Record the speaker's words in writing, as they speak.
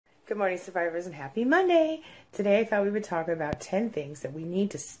Good morning, survivors, and happy Monday. Today I thought we would talk about 10 things that we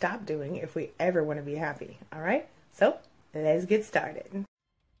need to stop doing if we ever want to be happy. All right? So, let's get started.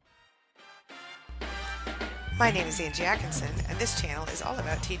 My name is Angie Atkinson, and this channel is all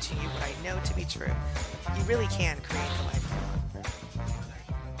about teaching you what I know to be true. You really can create the life you want.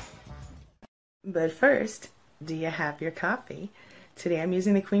 But first, do you have your coffee? Today I'm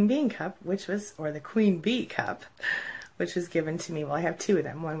using the Queen Bee cup, or the Queen Bee cup, which was given to me. Well, I have two of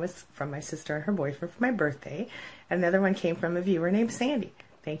them. One was from my sister and her boyfriend for my birthday, and another one came from a viewer named Sandy.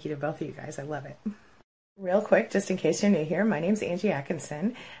 Thank you to both of you guys. I love it. Real quick, just in case you're new here, my name's Angie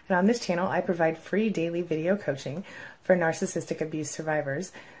Atkinson, and on this channel I provide free daily video coaching for narcissistic abuse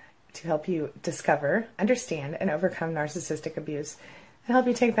survivors to help you discover, understand, and overcome narcissistic abuse and help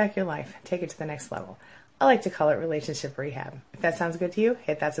you take back your life, take it to the next level. I like to call it relationship rehab. If that sounds good to you,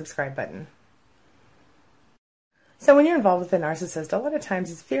 hit that subscribe button. So when you're involved with a narcissist, a lot of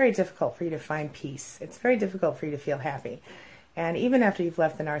times it's very difficult for you to find peace. It's very difficult for you to feel happy. And even after you've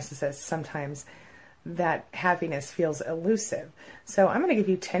left the narcissist, sometimes that happiness feels elusive. So I'm going to give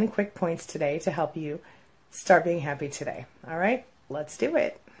you 10 quick points today to help you start being happy today. All right, let's do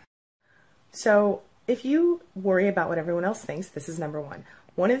it. So if you worry about what everyone else thinks, this is number one.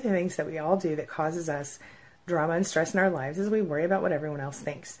 One of the things that we all do that causes us drama and stress in our lives is we worry about what everyone else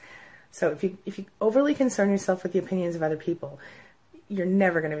thinks. So if you overly concern yourself with the opinions of other people, you're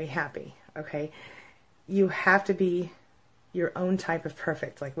never going to be happy, okay? You have to be your own type of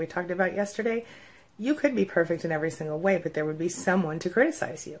perfect. Like we talked about yesterday, you could be perfect in every single way, but there would be someone to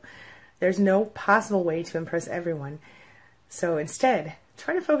criticize you. There's no possible way to impress everyone. So instead,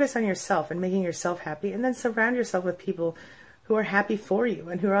 try to focus on yourself and making yourself happy, and then surround yourself with people who are happy for you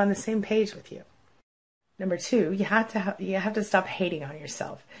and who are on the same page with you. Number two, you have to stop hating on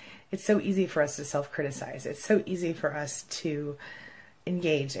yourself. It's so easy for us to self-criticize. It's so easy for us to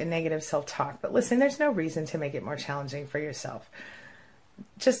engage in negative self-talk. But listen, there's no reason to make it more challenging for yourself.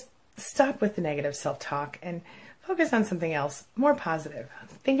 Just stop with the negative self-talk and focus on something else, more positive.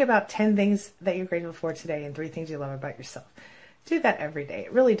 Think about 10 things that you're grateful for today and 3 things you love about yourself. Do that every day.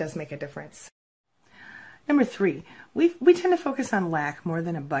 It really does make a difference. Number 3, we tend to focus on lack more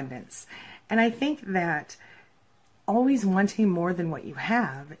than abundance. And I think that always wanting more than what you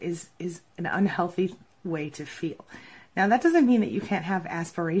have is an unhealthy way to feel. Now, that doesn't mean that you can't have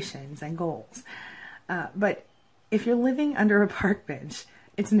aspirations and goals. But if you're living under a park bench,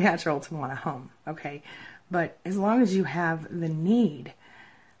 it's natural to want a home, okay? But as long as you have the need,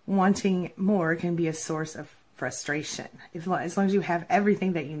 wanting more can be a source of frustration, as long as you have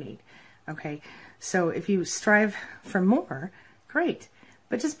everything that you need, okay? So if you strive for more, great,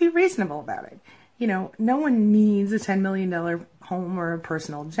 but just be reasonable about it. You know, no one needs a $10 million home or a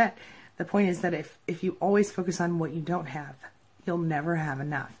personal jet. The point is that if you always focus on what you don't have, you'll never have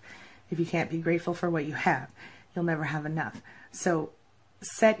enough. If you can't be grateful for what you have, you'll never have enough. So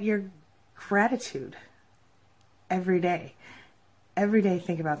set your gratitude every day. Every day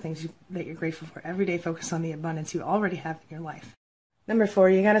think about things that you're grateful for. Every day focus on the abundance you already have in your life. Number 4,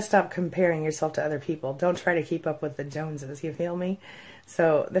 you got to stop comparing yourself to other people. Don't try to keep up with the Joneses, you feel me?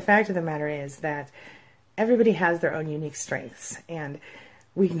 So the fact of the matter is that everybody has their own unique strengths and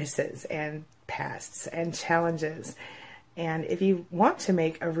weaknesses and pasts and challenges. And if you want to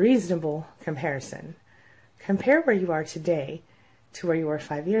make a reasonable comparison, compare where you are today to where you were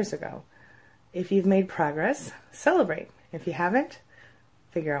 5 years ago. If you've made progress, celebrate. If you haven't,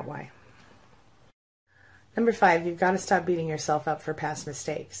 figure out why. Number 5, you've got to stop beating yourself up for past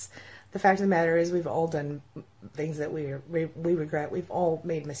mistakes. The fact of the matter is we've all done things that we regret. We've all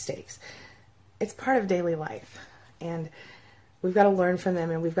made mistakes. It's part of daily life. And we've got to learn from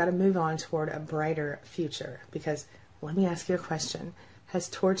them, and we've got to move on toward a brighter future. Because let me ask you a question. Has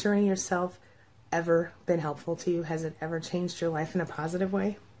torturing yourself ever been helpful to you? Has it ever changed your life in a positive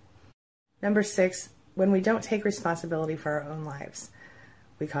way? Number 6, when we don't take responsibility for our own lives,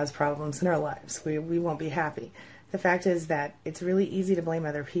 we cause problems in our lives. We won't be happy. The fact is that it's really easy to blame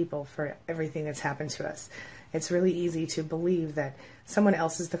other people for everything that's happened to us. It's really easy to believe that someone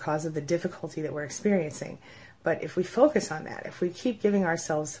else is the cause of the difficulty that we're experiencing. But if we focus on that, if we keep giving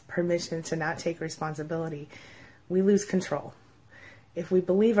ourselves permission to not take responsibility, we lose control. If we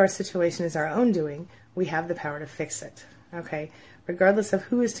believe our situation is our own doing, we have the power to fix it. Okay? Regardless of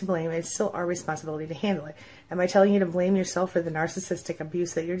who is to blame, it's still our responsibility to handle it. Am I telling you to blame yourself for the narcissistic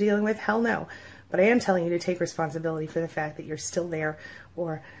abuse that you're dealing with? Hell no. But I am telling you to take responsibility for the fact that you're still there,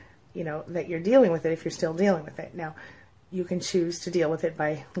 or, you know, that you're dealing with it if you're still dealing with it. Now, you can choose to deal with it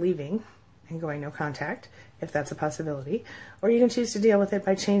by leaving and going no contact, if that's a possibility, or you can choose to deal with it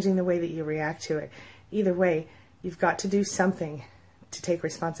by changing the way that you react to it. Either way, you've got to do something to take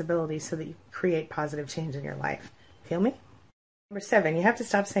responsibility so that you create positive change in your life. Feel me? Number 7, you have to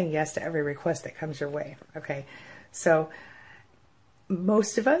stop saying yes to every request that comes your way. Okay, so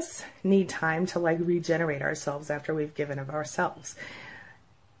most of us need time to regenerate ourselves after we've given of ourselves.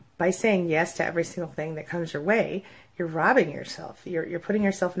 By saying yes to every single thing that comes your way, you're robbing yourself. You're putting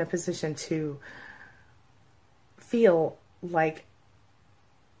yourself in a position to feel like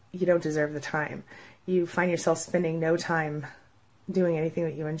you don't deserve the time. You find yourself spending no time doing anything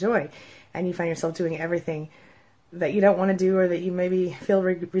that you enjoy, and you find yourself doing everything that you don't want to do or that you maybe feel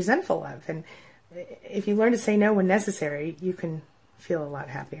resentful of. And if you learn to say no when necessary, you can feel a lot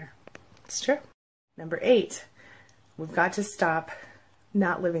happier. It's true. Number 8, we've got to stop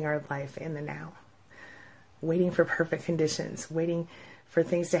not living our life in the now, waiting for perfect conditions, waiting for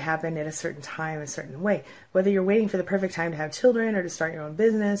things to happen at a certain time, a certain way. Whether you're waiting for the perfect time to have children or to start your own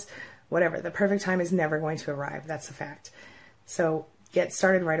business, whatever, the perfect time is never going to arrive. That's a fact. So get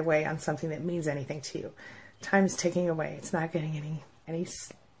started right away on something that means anything to you. Time's ticking away. It's not getting any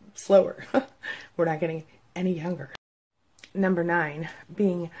slower. We're not getting any younger. Number 9,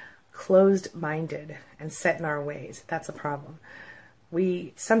 being closed-minded and set in our ways. That's a problem.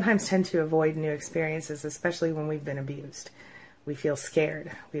 We sometimes tend to avoid new experiences, especially when we've been abused. We feel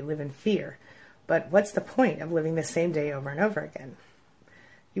scared. We live in fear. But what's the point of living the same day over and over again?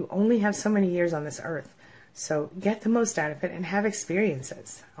 You only have so many years on this earth, so get the most out of it and have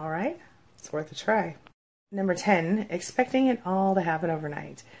experiences, all right? It's worth a try. Number 10, expecting it all to happen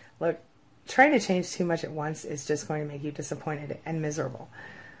overnight. Look, trying to change too much at once is just going to make you disappointed and miserable.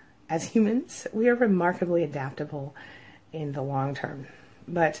 As humans, we are remarkably adaptable in the long term,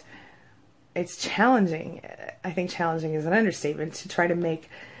 but it's challenging. I think challenging is an understatement to try to make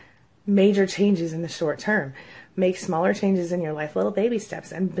major changes in the short term. Make smaller changes in your life, little baby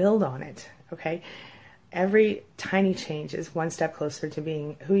steps, and build on it, okay? Every tiny change is one step closer to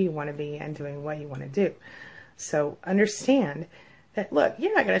being who you want to be and doing what you want to do. So understand that, look,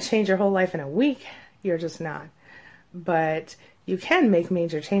 you're not going to change your whole life in a week. You're just not. But you can make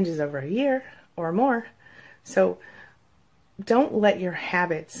major changes over a year or more. So don't let your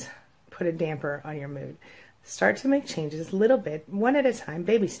habits put a damper on your mood. Start to make changes a little bit, one at a time,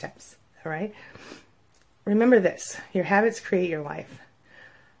 baby steps, all right? Remember this, your habits create your life.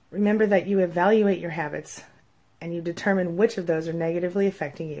 Remember that you evaluate your habits and you determine which of those are negatively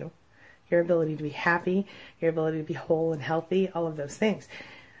affecting you, your ability to be happy, your ability to be whole and healthy, all of those things.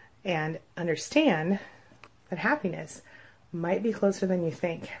 And understand that happiness might be closer than you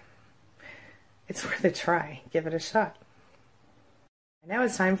think. It's worth a try. Give it a shot. And now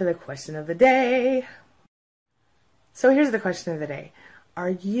it's time for the question of the day. So here's the question of the day. Are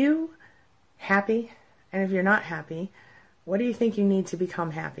you happy? And if you're not happy, what do you think you need to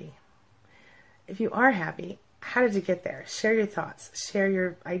become happy? If you are happy, how did you get there? Share your thoughts, share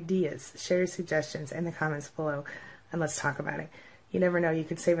your ideas, share your suggestions in the comments below, and let's talk about it. You never know, you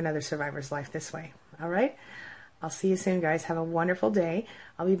could save another survivor's life this way. All right? I'll see you soon, guys. Have a wonderful day.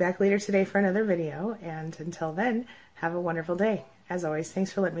 I'll be back later today for another video, and until then, have a wonderful day. As always,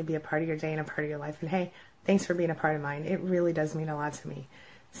 thanks for letting me be a part of your day and a part of your life, and hey, thanks for being a part of mine. It really does mean a lot to me.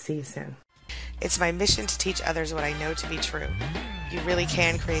 See you soon. It's my mission to teach others what I know to be true. You really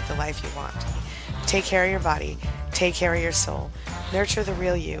can create the life you want. Take care of your body, take care of your soul, nurture the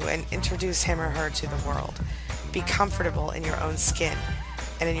real you, and introduce him or her to the world. Be comfortable in your own skin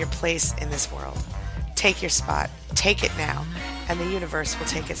and in your place in this world. Take your spot, take it now, and the universe will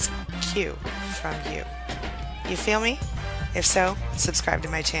take its cue from you. You feel me? If so, subscribe to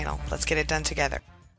my channel. Let's get it done together.